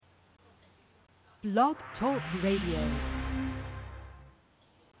Blog Talk Radio.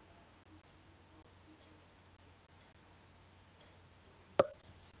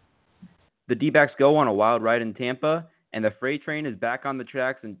 The D-backs go on a wild ride in Tampa, and the freight train is back on the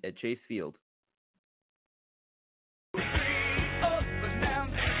tracks at Chase Field.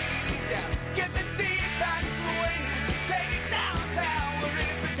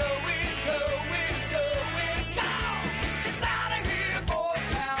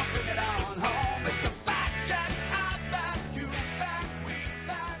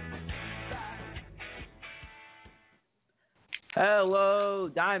 Hello,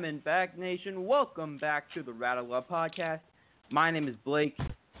 Diamondback Nation. Welcome back to the Rattle Up Podcast. My name is Blake,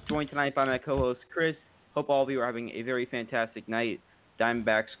 joined tonight by my co-host Chris. Hope all of you are having a very fantastic night.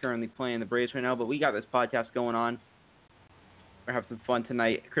 Diamondbacks currently playing the Braves right now, but we got this podcast going on. We're going to have some fun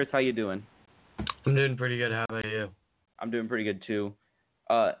tonight. Chris, how you doing? I'm doing pretty good. How about you? I'm doing pretty good, too.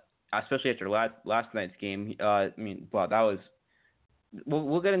 Especially after last night's game. That was...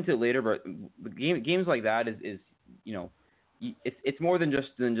 We'll get into it later, but games like that is you know, it's more than just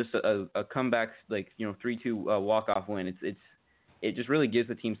a comeback, 3-2 walk-off win. It just really gives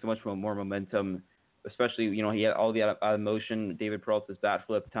the team so much more momentum, especially, he had all the out of motion, David Peralta's bat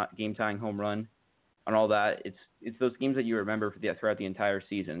flip, game-tying home run, and all that. It's those games that you remember throughout the entire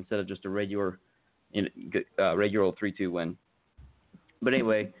season instead of just a regular 3-2 win. But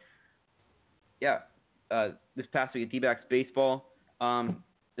anyway, this past week at D-backs baseball,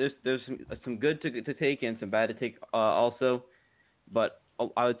 there's some good to take and some bad to take also, but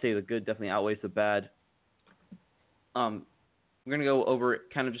I would say the good definitely outweighs the bad. We're going to go over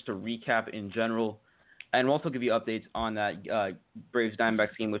kind of just a recap in general, and we'll also give you updates on that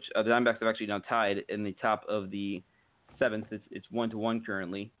Braves-Diamondbacks game, which the Diamondbacks have actually now tied in the top of the 7th. It's 1-1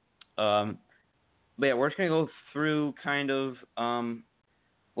 currently. But yeah, we're just going to go through kind of,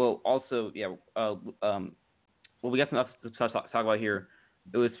 we got some stuff to talk about here.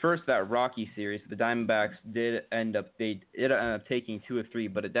 It was first that Rocky series. The Diamondbacks did end up taking 2 of 3,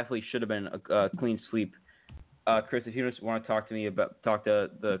 but it definitely should have been a clean sweep. Chris, if you just want to talk to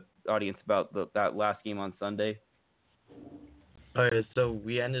the audience about that last game on Sunday. Okay, so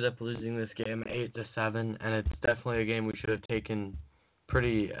we ended up losing this game 8-7, and it's definitely a game we should have taken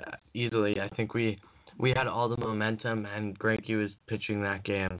pretty easily. I think we had all the momentum, and Greinke was pitching that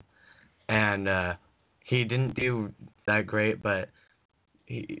game, and he didn't do that great, but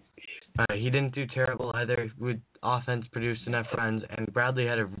he didn't do terrible either. Offense produced enough runs, and Bradley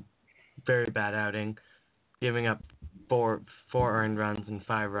had a very bad outing, giving up four earned runs and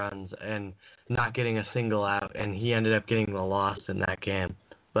 5 runs and not getting a single out, and he ended up getting the loss in that game.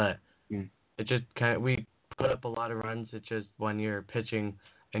 But it just we put up a lot of runs. It's just when you're pitching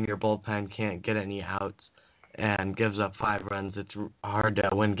and your bullpen can't get any outs and gives up 5 runs, it's hard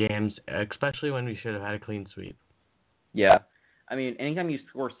to win games, especially when we should have had a clean sweep. Yeah. I mean, anytime you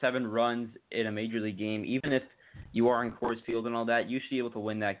score 7 runs in a major league game, even if you are in Coors Field and all that, you should be able to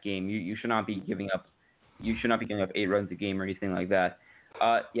win that game. You should not be giving up 8 runs a game or anything like that.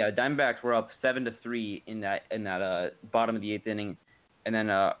 Diamondbacks were up 7-3 in that bottom of the 8th inning, and then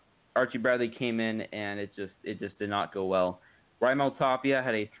Archie Bradley came in, and it just did not go well. Raimel Tapia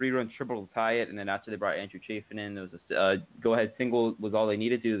had a 3-run triple to tie it, and then after they brought Andrew Chafin in, there was a go-ahead single was all they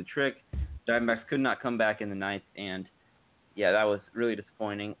needed to do the trick. Diamondbacks could not come back in the 9th, and yeah, that was really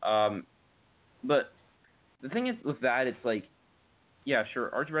disappointing. But the thing is with that, it's like, yeah,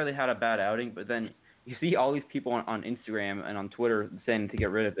 sure, Archie Bradley had a bad outing, but then you see all these people on Instagram and on Twitter saying to get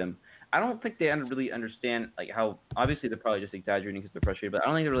rid of him. I don't think they really understand how, obviously they're probably just exaggerating because they're frustrated, but I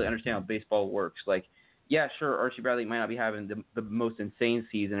don't think they really understand how baseball works. Yeah, sure, Archie Bradley might not be having the most insane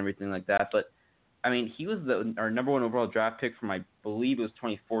season and everything like that, but I mean, he was our number 1 overall draft pick from, I believe it was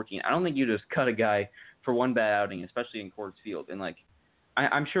 2014. I don't think you just cut a guy for one bad outing, especially in Coors Field. And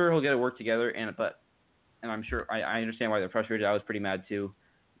I'm sure he'll get it work together, and I'm sure I understand why they're frustrated. I was pretty mad too,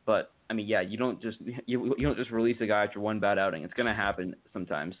 but I mean, yeah, you don't just release a guy after one bad outing. It's gonna happen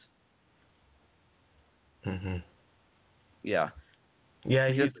sometimes. Mhm. Yeah. Yeah,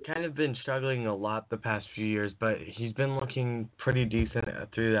 he's kind of been struggling a lot the past few years, but he's been looking pretty decent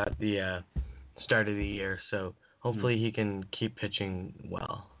throughout the start of the year. So hopefully he can keep pitching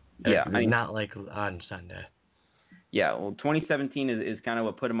well. Yeah, not like on Sunday. Yeah, well, 2017 is kind of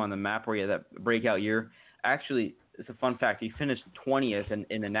what put him on the map where he had that breakout year. Actually, it's a fun fact. He finished 20th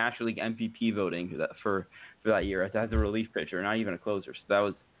in the National League MVP voting for that year as a relief pitcher, not even a closer.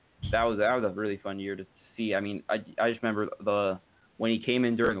 So that was a really fun year to see. I mean, I just remember when he came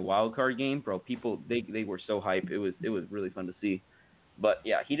in during the wild card game, bro. People they were so hyped. It was really fun to see. But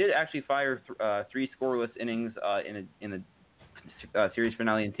yeah, he did actually fire 3 scoreless innings in a series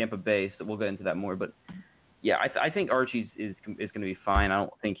finale in Tampa Bay, so we'll get into that more. But yeah, I think Archie is going to be fine. I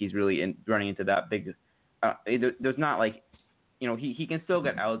don't think he's really running into that big. There's not like, he can still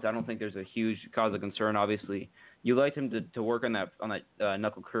get outs. I don't think there's a huge cause of concern. Obviously, you like him to work on that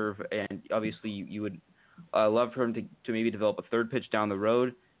knuckle curve, and obviously you would love for him to maybe develop a third pitch down the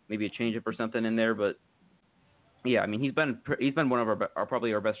road, maybe a changeup or something in there. But yeah, I mean he's been one of our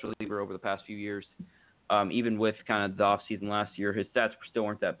probably our best reliever over the past few years. Even with kind of the off season last year, his stats still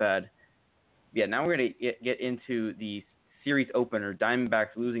weren't that bad. Yeah, now we're going to get into the series opener.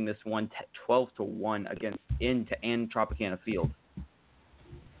 Diamondbacks losing this one 12-1 against in Tropicana Field.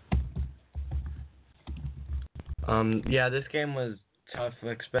 Yeah, this game was tough,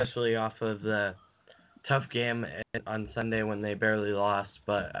 especially off of the tough game on Sunday when they barely lost,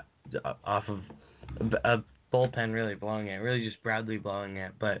 but off of a bullpen really blowing it, really just Bradley blowing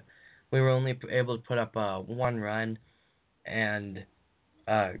it. But we were only able to put up one run, and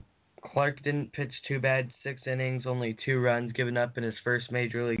Clark didn't pitch too bad. 6 innings, only 2 runs given up in his first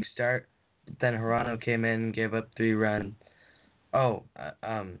major league start. Then Hirano came in and gave up 3 runs. Hirano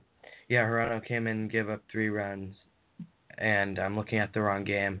came in and gave up 3 runs, and I'm looking at the wrong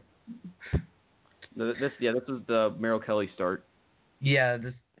game. This was the Merrill Kelly start.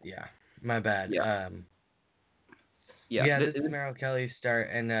 My bad. This is Merrill Kelly's start,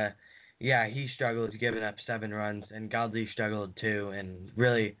 and he struggled giving up 7 runs, and Godley struggled too, and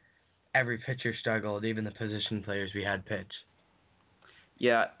really every pitcher struggled, even the position players we had pitch.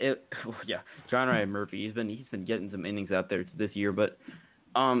 John Ryan Murphy, he's been getting some innings out there this year, but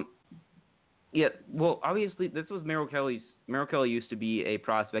obviously this was Merrill Kelly's. Merrill Kelly used to be a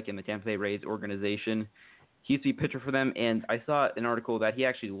prospect in the Tampa Bay Rays organization. He used to be a pitcher for them, and I saw an article that he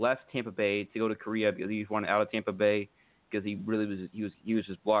actually left Tampa Bay to go to Korea because he wanted out of Tampa Bay because he was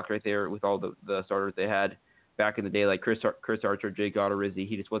just blocked right there with all the starters they had back in the day, like Chris Archer, Jake Odorizzi.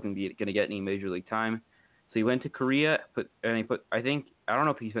 He just wasn't going to get any major league time. So he went to Korea, I don't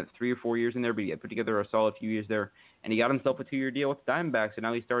know if he spent 3 or 4 years in there, but he put together a solid few years there, and he got himself a 2-year deal with the Diamondbacks, and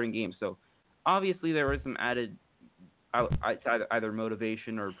now he's starting games. So obviously there was some added either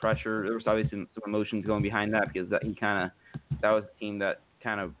motivation or pressure. There was obviously some emotions going behind that because that was the team that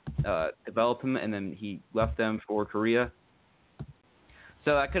kind of developed him, and then he left them for Korea.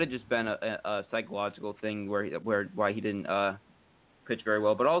 So that could have just been a psychological thing why he didn't pitch very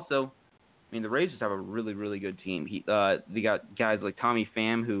well, but also, I mean, the Rays just have a really, really good team. They got guys like Tommy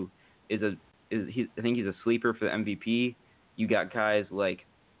Pham, who I think he's a sleeper for the MVP. You got guys like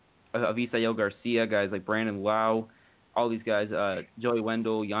Avisail Garcia, guys like Brandon Lau, all these guys, Joey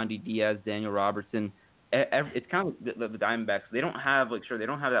Wendell, Yandy Diaz, Daniel Robertson. It's kind of the Diamondbacks. They don't have they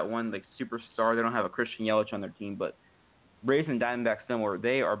don't have that one like superstar. They don't have a Christian Yelich on their team, but Rays and Diamondbacks similar.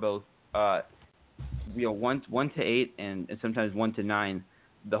 They are both 1 to 8 and sometimes 1 to 9.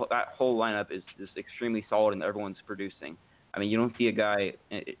 That whole lineup is just extremely solid, and everyone's producing. I mean, you don't see any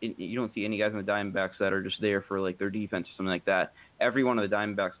guys in the Diamondbacks that are just there for like their defense or something like that. Every one of the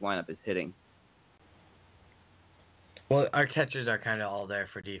Diamondbacks lineup is hitting. Well, our catchers are kind of all there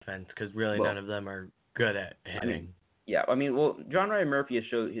for defense because really none of them are good at hitting. John Ryan Murphy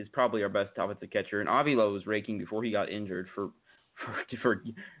is probably our best offensive catcher, and Avila was raking before he got injured for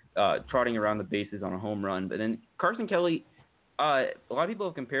trotting around the bases on a home run. But then Carson Kelly. A lot of people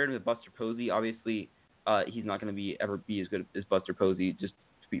have compared him to Buster Posey. Obviously, he's not going to ever be as good as Buster Posey, just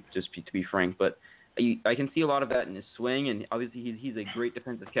to be frank. But I can see a lot of that in his swing, and obviously he's a great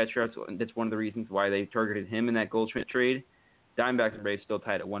defensive catcher. That's one of the reasons why they targeted him in that Goldschmidt trade. Diamondbacks and Rays still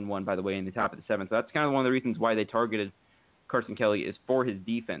tied at 1-1, by the way, in the top of the 7th. So that's kind of one of the reasons why they targeted Carson Kelly is for his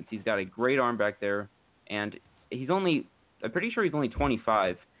defense. He's got a great arm back there, and I'm pretty sure he's only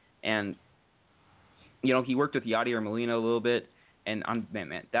 25, and he worked with Yadier Molina a little bit, and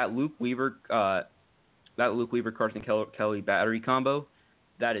that Luke Weaver Carson Kelly battery combo,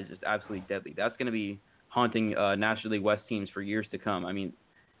 that is just absolutely deadly. That's going to be haunting National League West teams for years to come. I mean,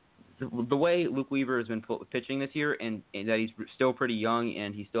 the way Luke Weaver has been pitching this year, and that he's still pretty young,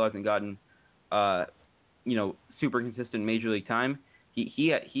 and he still hasn't gotten, super consistent major league time. He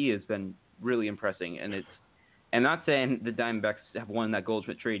has been really impressing, and I'm not saying the Diamondbacks have won that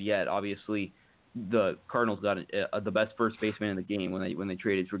Goldschmidt trade yet. Obviously, the Cardinals got the best first baseman in the game when they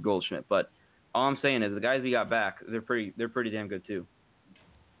traded for Goldschmidt. But all I'm saying is the guys we got back, they're pretty damn good too.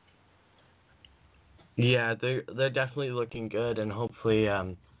 Yeah, they're definitely looking good, and hopefully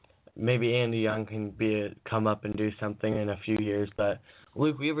maybe Andy Young can come up and do something in a few years. But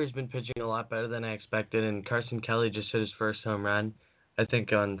Luke Weaver's been pitching a lot better than I expected, and Carson Kelly just hit his first home run, I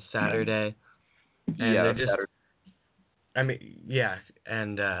think, on Saturday. And Saturday. I mean, yeah,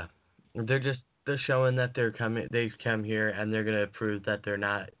 and they're just they're showing that they come here and they're gonna prove that they're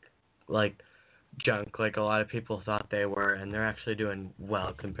not like junk like a lot of people thought they were, and they're actually doing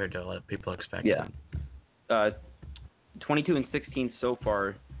well compared to what people expected. Yeah. 22-16 so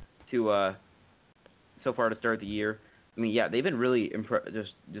far to start the year. I mean, yeah, they've been really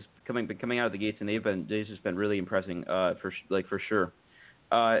just coming out of the gates, and they've just been really impressing for sure.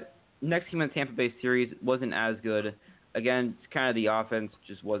 Next team in the Tampa Bay series wasn't as good. Again, it's kind of the offense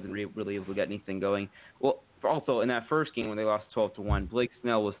just wasn't really able to get anything going. Well, also in that first game when they lost 12-1, Blake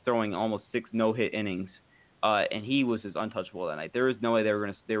Snell was throwing almost 6 no-hit innings, and he was just untouchable that night. There was no way they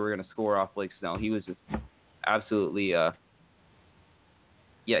were gonna score off Blake Snell. He was just absolutely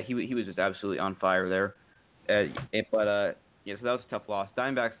he was just absolutely on fire there. So that was a tough loss.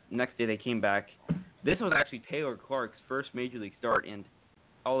 Diamondbacks next day they came back. This was actually Taylor Clark's first major league start, and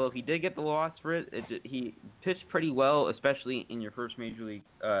although he did get the loss for it, he pitched pretty well, especially in your first major league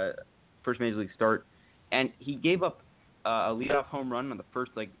start, and he gave up a leadoff home run on the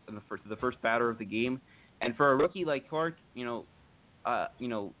first batter of the game. And for a rookie like Clark, or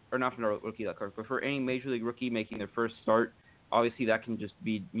not for a rookie like Clark, but for any major league rookie making their first start, obviously that can just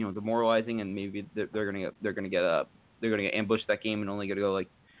be demoralizing, and maybe they're gonna get ambushed that game and only gonna go like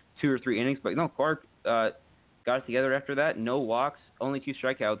 2 or 3 innings. But no, Clark got it together after that. No walks, only 2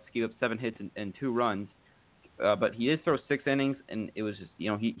 strikeouts, gave up 7 hits and 2 runs. But he did throw 6 innings, and it was just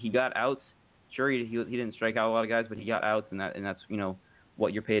he got outs. Sure, he didn't strike out a lot of guys, but he got outs, and that's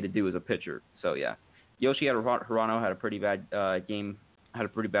what you're paid to do as a pitcher. So yeah, Yoshi Hirano had a pretty bad game, had a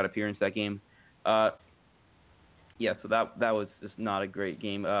pretty bad appearance that game. So that was just not a great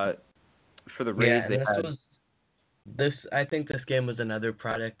game for the Rays. I think this game was another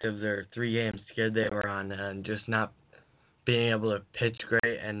product of their 3-game skid they were on, and just not being able to pitch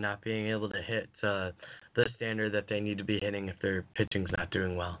great and not being able to hit the standard that they need to be hitting if their pitching's not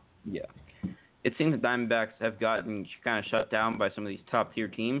doing well. Yeah. It seems the Diamondbacks have gotten kind of shut down by some of these top-tier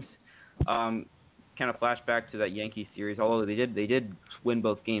teams. Kind of flashback to that Yankees series, although they did win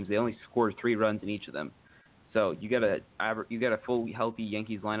both games. They only scored 3 runs in each of them. So you got a fully healthy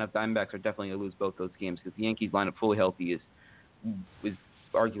Yankees lineup. Diamondbacks are definitely going to lose both those games because the Yankees lineup fully healthy is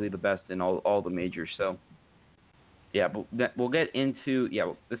arguably the best in all the majors. So yeah, but we'll get into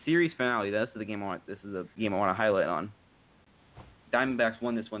the series finale. This is a game I want to highlight on. Diamondbacks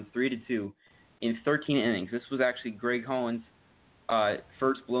won this one 3-2 in 13 innings. This was actually Greg Holland's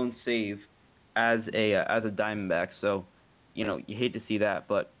first blown save as a Diamondback. So you hate to see that,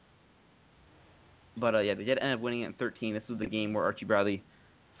 but they did end up winning it in 13. This was the game where Archie Bradley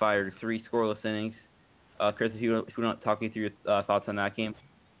fired 3 scoreless innings. Chris, if you want to talk me through your thoughts on that game.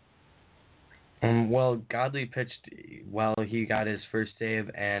 Well, Godley pitched well. He got his first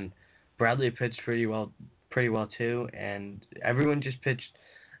save, and Bradley pitched pretty well too. And everyone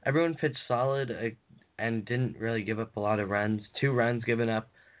pitched solid and didn't really give up a lot of runs. 2 runs given up.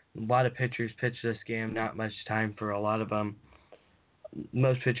 A lot of pitchers pitched this game. Not much time for a lot of them.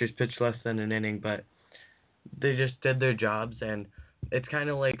 Most pitchers pitched less than an inning, but they just did their jobs, and it's kind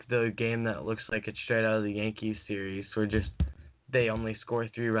of like the game that looks like it's straight out of the Yankees series, where they only score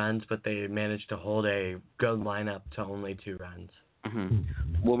 3 runs, but they managed to hold a good lineup to only 2 runs.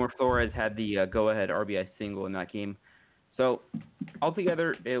 Mm-hmm. Wilmer Flores had the go-ahead RBI single in that game. So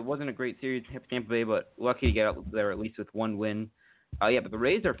altogether, it wasn't a great series for Tampa Bay, but lucky to get out there at least with 1 win. But the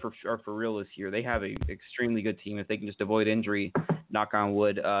Rays are for real this year. They have an extremely good team. If they can just avoid injury, knock on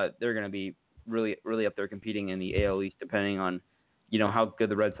wood, they're going to be really, really up there competing in the AL East, depending on how good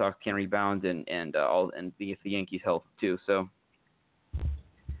the Red Sox can rebound and if the Yankees help too. So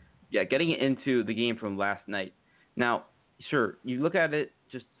getting into the game from last night. Now, sure, you look at it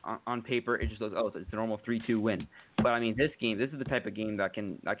just on paper, it just looks it's a normal 3-2 win. But I mean, this is the type of game that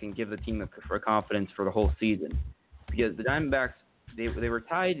can give the team for confidence for the whole season, because the Diamondbacks. They were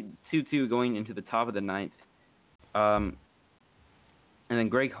tied 2-2 going into the top of the 9th, and then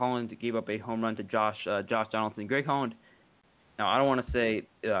Greg Holland gave up a home run to Josh Donaldson. Greg Holland, now I don't want to say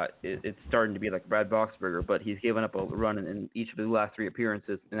it's starting to be like Brad Boxberger, but he's given up a run in each of his last 3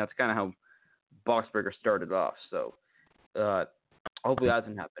 appearances, and that's kind of how Boxberger started off. So hopefully that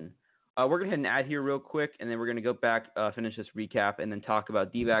doesn't happen. We're going to hit an ad here real quick, and then we're going to go back, finish this recap, and then talk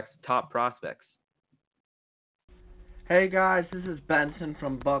about D-backs' top prospects. Hey guys, this is Benson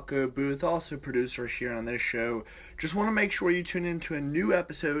from Bucko Booth, also producer here on this show. Just want to make sure you tune into a new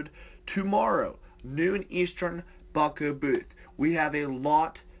episode tomorrow, noon Eastern, Bucko Booth. We have a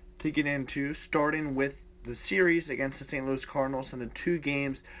lot to get into, starting with the series against the St. Louis Cardinals and the 2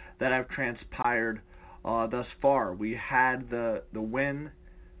 games that have transpired thus far. We had the win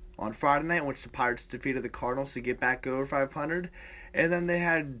on Friday night, in which the Pirates defeated the Cardinals to get back over 500, and then they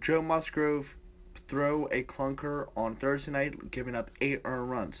had Joe Musgrove throw a clunker on Thursday night, giving up 8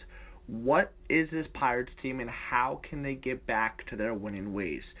 earned runs. What is this Pirates team, and how can they get back to their winning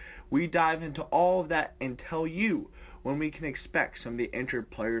ways? We dive into all of that and tell you when we can expect some of the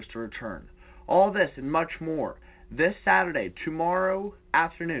injured players to return. All this and much more this Saturday, tomorrow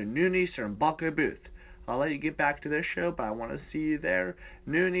afternoon, noon Eastern, Bucko Booth. I'll let you get back to this show, but I want to see you there,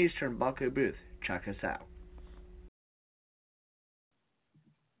 noon Eastern, Bucko Booth. Check us out.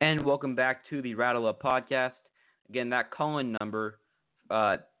 And welcome back to the Rattle Up Podcast. Again, that call-in number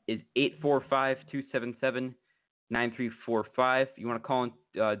is 845-277-9345. You want to call in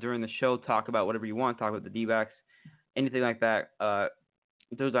during the show, talk about whatever you want, talk about the D-backs, anything like that.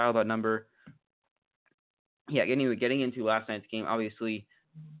 Those dial that number. Yeah, getting into last night's game, obviously,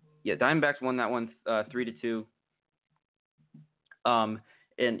 yeah, Diamondbacks won that one 3-2. And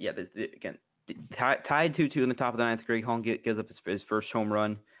yeah, again, tied 2-2 in the top of the ninth. Greg Holland gives up his first home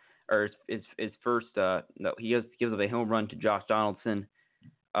run, or his first. He gives up a home run to Josh Donaldson.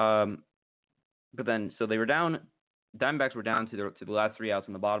 But then, so they were down. Diamondbacks were down to the last 3 outs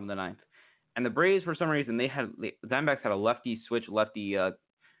in the bottom of the ninth, and the Braves, for some reason, the Diamondbacks had a lefty switch, 1-2-3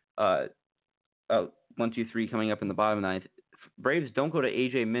 coming up in the bottom of the ninth. Braves don't go to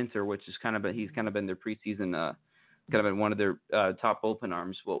AJ Minter, which is he's kind of been their preseason, kind of been one of their top bullpen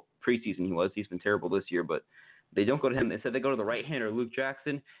arms. Well, preseason he's been terrible this year, but they don't go to him. They said they go to the right-hander Luke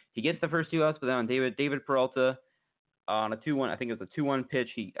Jackson. He gets the first 2 outs, but then on David Peralta on a 2-1, I think it was a 2-1 pitch,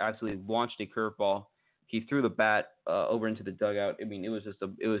 he absolutely launched a curveball. He threw the bat over into the dugout. I mean, it was just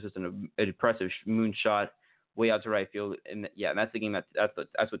an impressive moonshot way out to right field, and that's the game that's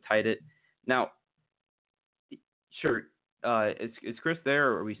what tied it. Now, sure. Is Chris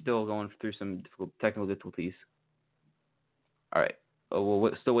there, or are we still going through some technical difficulties? All right.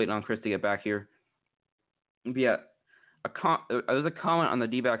 We're still waiting on Chris to get back here. But yeah, there's a comment on the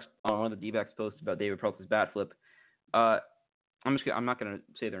D-backs, on one of the D-backs posts about David Peralta's bat flip. I'm not gonna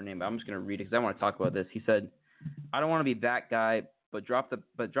say their name, but I'm just gonna read it because I want to talk about this. He said, "I don't want to be that guy, but drop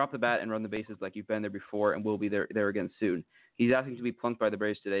the bat and run the bases like you've been there before, and we'll be there again soon. He's asking to be plunked by the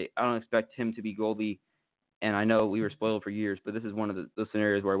Braves today. I don't expect him to be Goldie. And I know we were spoiled for years, but this is one of those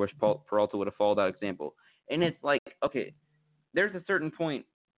scenarios where I wish Peralta would have followed that example." And it's like, okay, there's a certain point.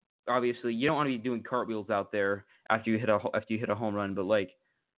 Obviously, you don't want to be doing cartwheels out there after you hit a home run. But like,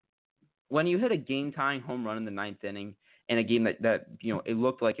 when you hit a game-tying home run in the ninth inning, in a game that it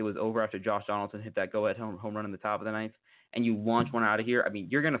looked like it was over after Josh Donaldson hit that go-ahead home run in the top of the ninth, and you launch one out of here, I mean,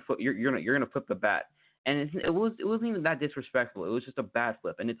 you're gonna flip the bat. And it wasn't even that disrespectful. It was just a bat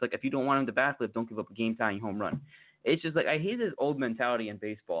flip. And it's like, if you don't want him to bat flip, don't give up a game-tying home run. It's just like, I hate this old mentality in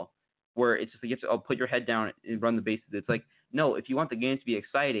baseball where it's just like, you have to put your head down and run the bases. It's like, no, if you want the game to be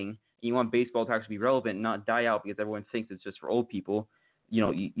exciting and you want baseball to actually be relevant and not die out because everyone thinks it's just for old people,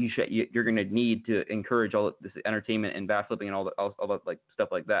 you're going to need to encourage all this entertainment and bat flipping and all that like stuff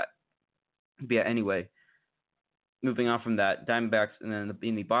like that. But yeah, anyway, moving on from that, Diamondbacks, and then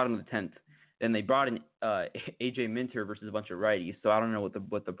in the bottom of the 10th, then they brought in AJ Minter versus a bunch of righties. So I don't know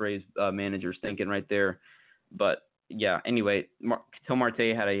what the Braves manager's thinking right there, but yeah. Anyway, Ketel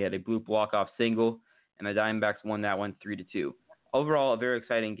Marte had a bloop walk-off single, and the Diamondbacks won that one 3-2. Overall, a very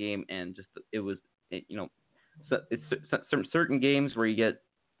exciting game, and some certain games where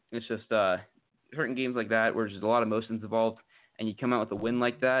certain games like that where there's a lot of emotions involved, and you come out with a win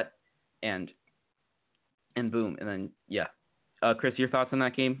like that, and boom, and then yeah. Chris, your thoughts on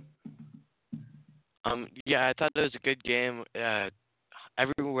that game? Yeah, I thought it was a good game.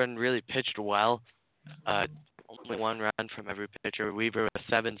 Everyone really pitched well. Only 1 run from every pitcher. Weaver with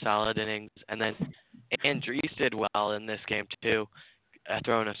 7 solid innings, and then Andriese did well in this game too,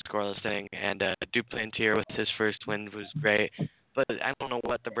 throwing a scoreless inning. And Duplantier with his first win was great. But I don't know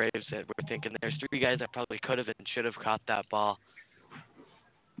what the Braves were thinking. There's 3 guys that probably could have and should have caught that ball.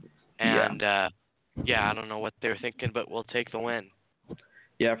 And I don't know what they were thinking, but we'll take the win.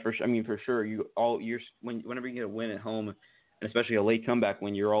 Yeah, for sure. Whenever you get a win at home, and especially a late comeback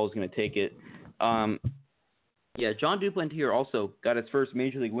win, you're always going to take it. John Duplantier also got his first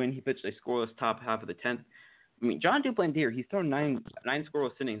major league win. He pitched a scoreless top half of the 10th. I mean, John Duplantier, he's thrown nine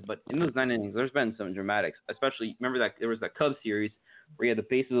scoreless innings, but in those 9 innings, there's been some dramatics. Especially, remember that there was that Cubs series where he had the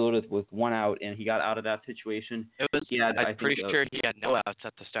bases loaded with 1 out, and he got out of that situation. I'm pretty sure he had no outs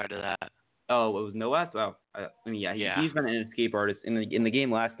at the start of that. Oh, it was no outs? Wow. He's been an escape artist. In the game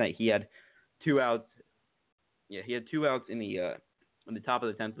last night, he had 2 outs. Yeah, he had 2 outs in the top of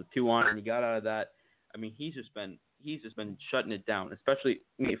the 10th with 2 on, and he got out of that. I mean, he's just been shutting it down, especially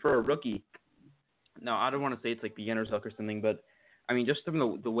for a rookie. Now, I don't want to say it's like beginner's luck or something, but I mean, just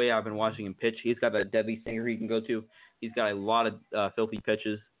from the way I've been watching him pitch, he's got that deadly singer he can go to. He's got a lot of filthy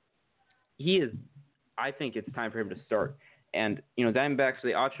pitches. He is I think it's time for him to start. And Diamondbacks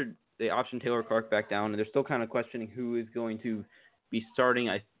they optioned Taylor Clark back down, and they're still kind of questioning who is going to be starting.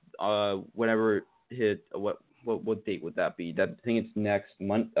 Whenever hit what date would that be? I think it's next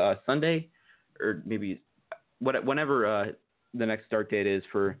Sunday, or maybe whenever the next start date is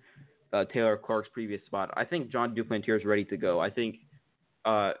for Taylor Clark's previous spot. I think Jon Duplantier is ready to go. I think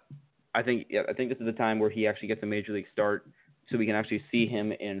this is the time where he actually gets a major league start, so we can actually see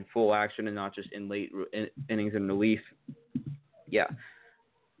him in full action and not just in late innings in relief. Yeah.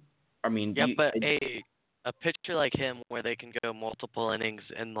 I mean, but a pitcher like him where they can go multiple innings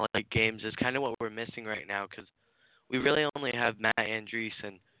in like games is kind of what we're missing right now, because we really only have Matt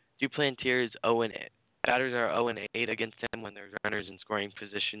Andreessen. Duplantier is 0-8. Batters are 0-8 against him when there's runners in scoring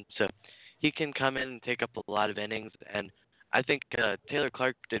position, so he can come in and take up a lot of innings. And I think Taylor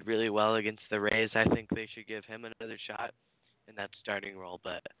Clark did really well against the Rays. I think they should give him another shot in that starting role,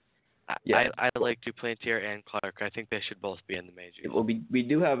 but I like Duplantier and Clark. I think they should both be in the majors. Well, we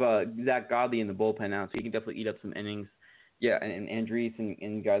do have Zach Godley in the bullpen now, so he can definitely eat up some innings. Yeah, and Andreessen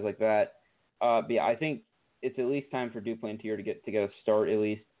and guys like that. But yeah, I think it's at least time for Duplantier to get a start at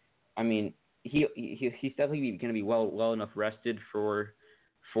least. I mean, he's definitely going to be well enough rested for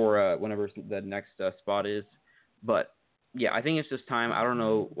whenever the next spot is. But yeah, I think it's just time. I don't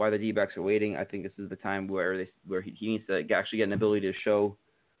know why the D-backs are waiting. I think this is the time where he needs to actually get an ability to show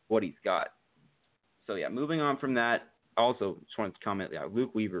what he's got. So yeah, moving on from that. Also, just wanted to comment. Yeah,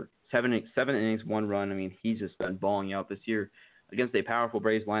 Luke Weaver, seven innings, 1 run. I mean, he's just been balling out this year against a powerful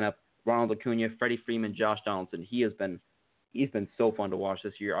Braves lineup. Ronald Acuna, Freddie Freeman, Josh Donaldson. He's been so fun to watch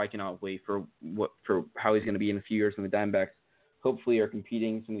this year. I cannot wait for how he's going to be in a few years when the Diamondbacks hopefully are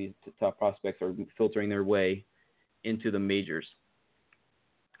competing. Some of these top prospects are filtering their way into the majors.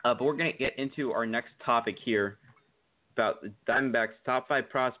 But we're going to get into our next topic here about the Diamondbacks' top 5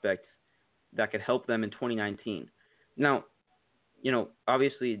 prospects that could help them in 2019. Now,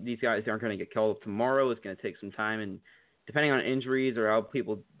 obviously these guys aren't going to get called up tomorrow. It's going to take some time, and depending on injuries or how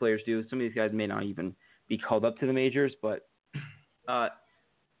players do, some of these guys may not even be called up to the majors. But I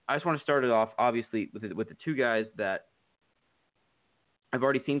just want to start it off, obviously, with the 2 guys that I've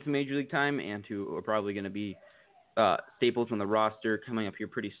already seen some major league time and who are probably going to be staples on the roster coming up here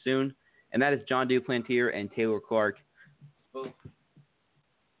pretty soon, and that is Jon Duplantier and Taylor Clark, both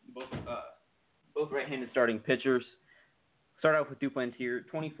right-handed starting pitchers. Start out with Duplantier,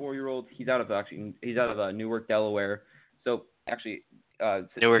 24-year-old. He's out of Newark, Delaware. So actually,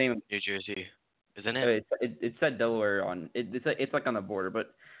 Newark, New Jersey, isn't it? It said Delaware on it. It's like on the border,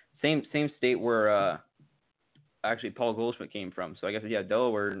 but same state where actually Paul Goldschmidt came from. So I guess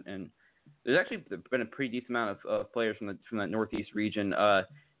Delaware, and there's actually been a pretty decent amount of players from that Northeast region.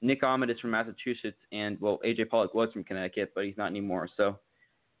 Nick Ahmed is from Massachusetts, and AJ Pollock was from Connecticut, but he's not anymore. So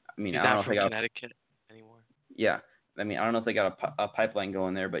I mean, he's I don't not know from if they got Connecticut anymore. Yeah, I mean, I don't know if they got a pipeline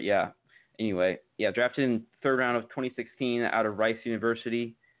going there, but yeah. Anyway, yeah, drafted in 3rd round of 2016 out of Rice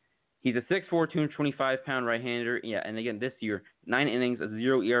University. He's a 6'4", 225-pound right-hander. Yeah, and again, this year, 9 innings, a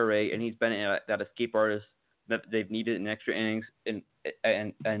 0 ERA, and he's been that escape artist that they've needed in extra innings, and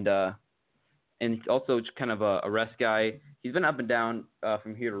also kind of a rest guy. He's been up and down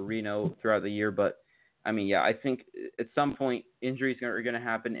from here to Reno throughout the year, but I mean, yeah, I think at some point injuries are going to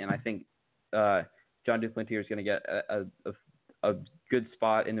happen, and I think Jon Duplantier is going to get a good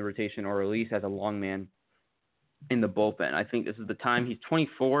spot in the rotation, or at least as a long man in the bullpen. I think this is the time. He's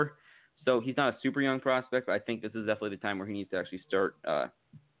 24, so he's not a super young prospect, but I think this is definitely the time where he needs to actually start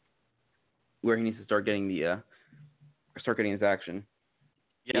getting his action.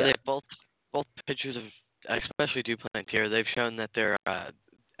 Yeah, they both pitchers of, especially Duplantier, they've shown that they're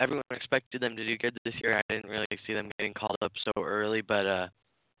everyone expected them to do good this year. I didn't really see them getting called up so early, but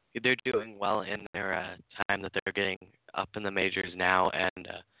they're doing well in their time that they're getting up in the majors now. And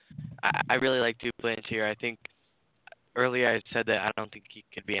I really like Duplantier. I think earlier I said that I don't think he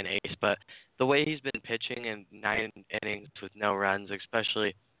could be an ace, but the way he's been pitching in 9 innings with no runs,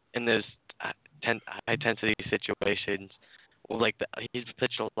 especially in those high-intensity situations, he's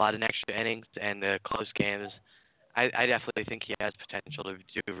pitched a lot in extra innings and close games. I definitely think he has potential to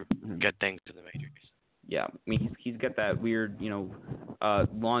do good things in the majors. Yeah, I mean, he's got that weird,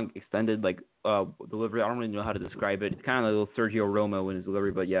 long extended delivery. I don't really know how to describe it. It's kind of like a little Sergio Romo in his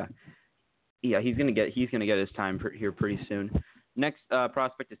delivery, but yeah, he's gonna get his time here pretty soon. Next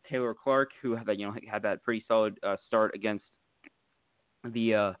prospect is Taylor Clark, who had that pretty solid start against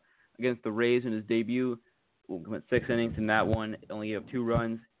the Rays in his debut. Went 6 innings in that one, only gave up 2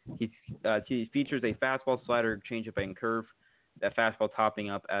 runs. He features a fastball, slider, changeup, and curve. That fastball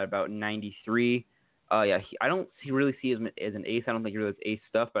topping up at about 93. I don't really see him as an ace. I don't think he really has ace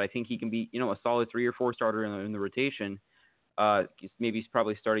stuff, but I think he can be, a solid 3 or 4 starter in the rotation. Maybe he's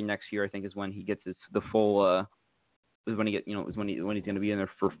probably starting next year. I think is when he gets the full. Is when he get, is when he's going to be in there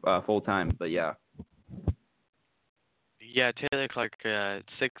for full time. But yeah. Yeah, Taylor Clark, 6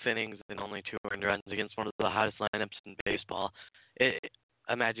 innings and only 2 earned runs against one of the hottest lineups in baseball.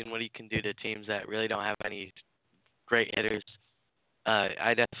 Imagine what he can do to teams that really don't have any great hitters.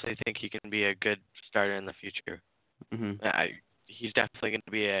 I definitely think he can be a good starter in the future. Mm-hmm. He's definitely going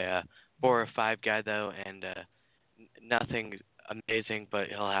to be a 4 or 5 guy though, and nothing amazing, but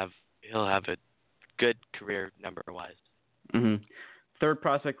he'll have a good career number-wise. Mm-hmm. Third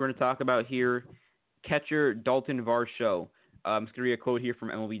prospect we're going to talk about here, catcher Dalton Varsho. I'm just going to read a quote here from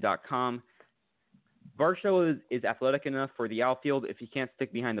MLB.com. Varsho is athletic enough for the outfield if he can't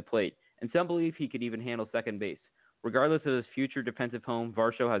stick behind the plate, and some believe he could even handle second base. Regardless of his future defensive home,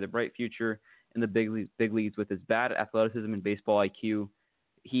 Varsho has a bright future in the big leagues with his bat, athleticism, and baseball IQ.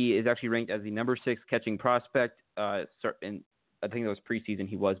 He is actually ranked as the number 6 catching prospect. And I think that was preseason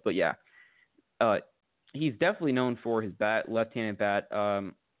he was, but yeah. He's definitely known for his bat, left-handed bat.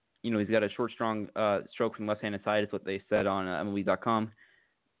 He's got a short, strong stroke from left-handed side, is what they said on MLB.com.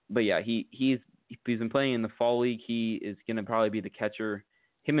 But yeah, he's been playing in the fall league. He is going to probably be the catcher.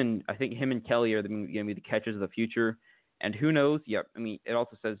 I think him and Kelly are going to be the catchers of the future. And who knows? Yep. I mean, it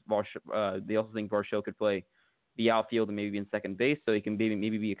also says they also think Varsho could play the outfield and maybe be in second base, so he can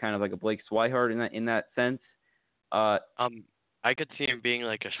maybe be kind of like a Blake Swihart in that sense. I could see him being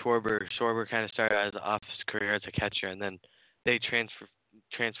like a Schwarber. Schwarber kind of started off his career as a catcher, and then they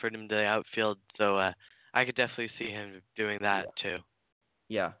transferred him to the outfield. So I could definitely see him doing that too.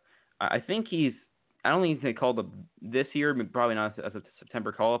 Yeah, I think I don't think he's going to call this year, probably not as a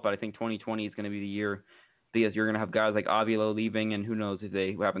September call-up, but I think 2020 is going to be the year because you're going to have guys like Avila leaving, and who knows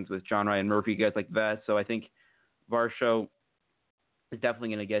what happens with John Ryan Murphy, guys like that. So I think Varsho is definitely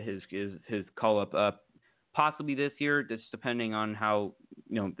going to get his call-up possibly this year, just depending on how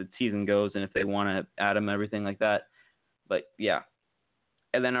the season goes and if they want to add him and everything like that. But yeah,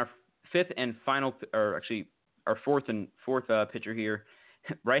 and then our fifth and final, or actually our fourth pitcher here,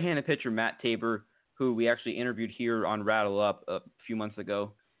 right-handed pitcher Matt Tabor, who we actually interviewed here on Rattle Up a few months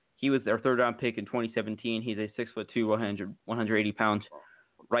ago. He was their third-round pick in 2017. He's a 6'2", 180 pounds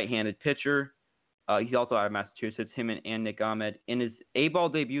right-handed pitcher. He's also out of Massachusetts. Him and Nick Ahmed. In his A-ball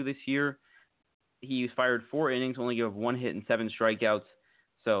debut this year, he fired 4 innings, only gave 1 hit and 7 strikeouts.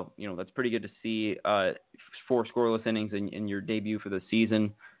 So, that's pretty good to see 4 scoreless innings in your debut for the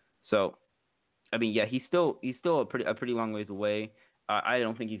season. So, I mean, yeah, he's still a pretty long ways away. I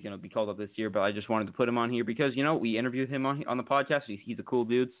don't think he's going to be called up this year, but I just wanted to put him on here because, we interviewed him on the podcast. He's a cool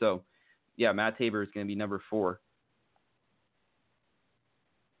dude. So, yeah, Matt Tabor is going to be number 4.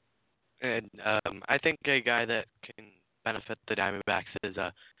 And I think a guy that can benefit the Diamondbacks is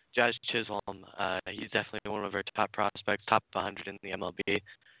Josh Chisholm. He's definitely one of our top prospects, top 100 in the MLB.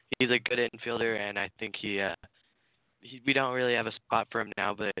 He's a good infielder, and I think we don't really have a spot for him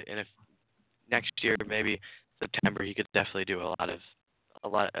now, but next year, maybe September, he could definitely do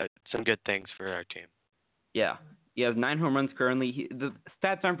some good things for our team. Yeah. He has 9 home runs currently. The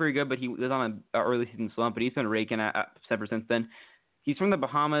stats aren't very good, but he was on an early season slump, but he's been raking ever since then. He's from the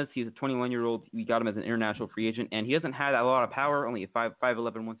Bahamas. He's a 21-year-old. We got him as an international free agent, and he hasn't had a lot of power, only a 5'11",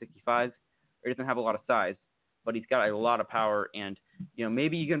 165. Or he doesn't have a lot of size, but he's got a lot of power. And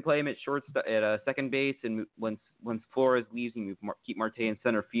maybe you can play him at second base, and once Flores leaves, you keep Marte in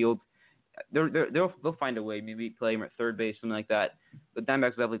center field. They'll find a way. Maybe play him at third base, something like that. The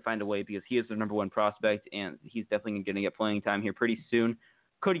Diamondbacks will definitely find a way because he is the number 1 prospect, and he's definitely going to get playing time here pretty soon.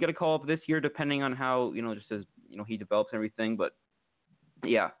 Could he get a call up this year, depending on how just as he develops and everything, but.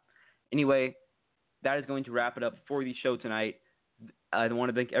 Yeah. Anyway, that is going to wrap it up for the show tonight. I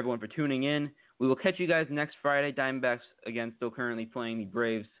want to thank everyone for tuning in. We will catch you guys next Friday. Diamondbacks, again, still currently playing the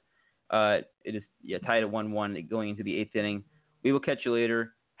Braves. It is tied at 1-1 going into the 8th inning. We will catch you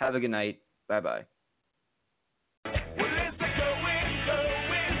later. Have a good night. Bye-bye.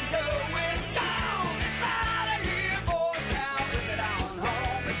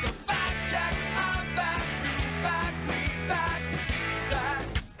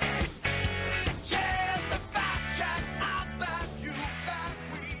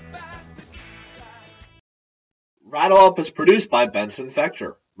 Rattle Up is produced by Benson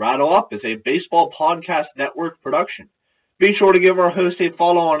Fector. Rattle Up is a baseball podcast network production. Be sure to give our host a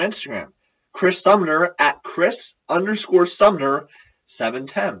follow on Instagram, Chris Sumner at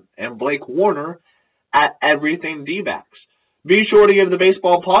Chris_Sumner710, and Blake Warner at EverythingDbacks. Be sure to give the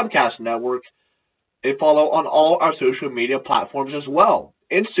Baseball Podcast Network a follow on all our social media platforms as well.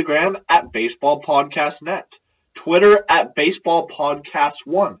 Instagram at Baseball Podcast Net, Twitter at Baseball Podcast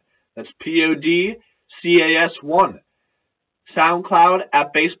 1. That's PODCAS1. SoundCloud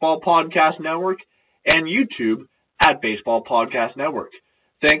at Baseball Podcast Network, and YouTube at Baseball Podcast Network.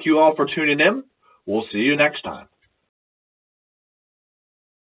 Thank you all for tuning in. We'll see you next time.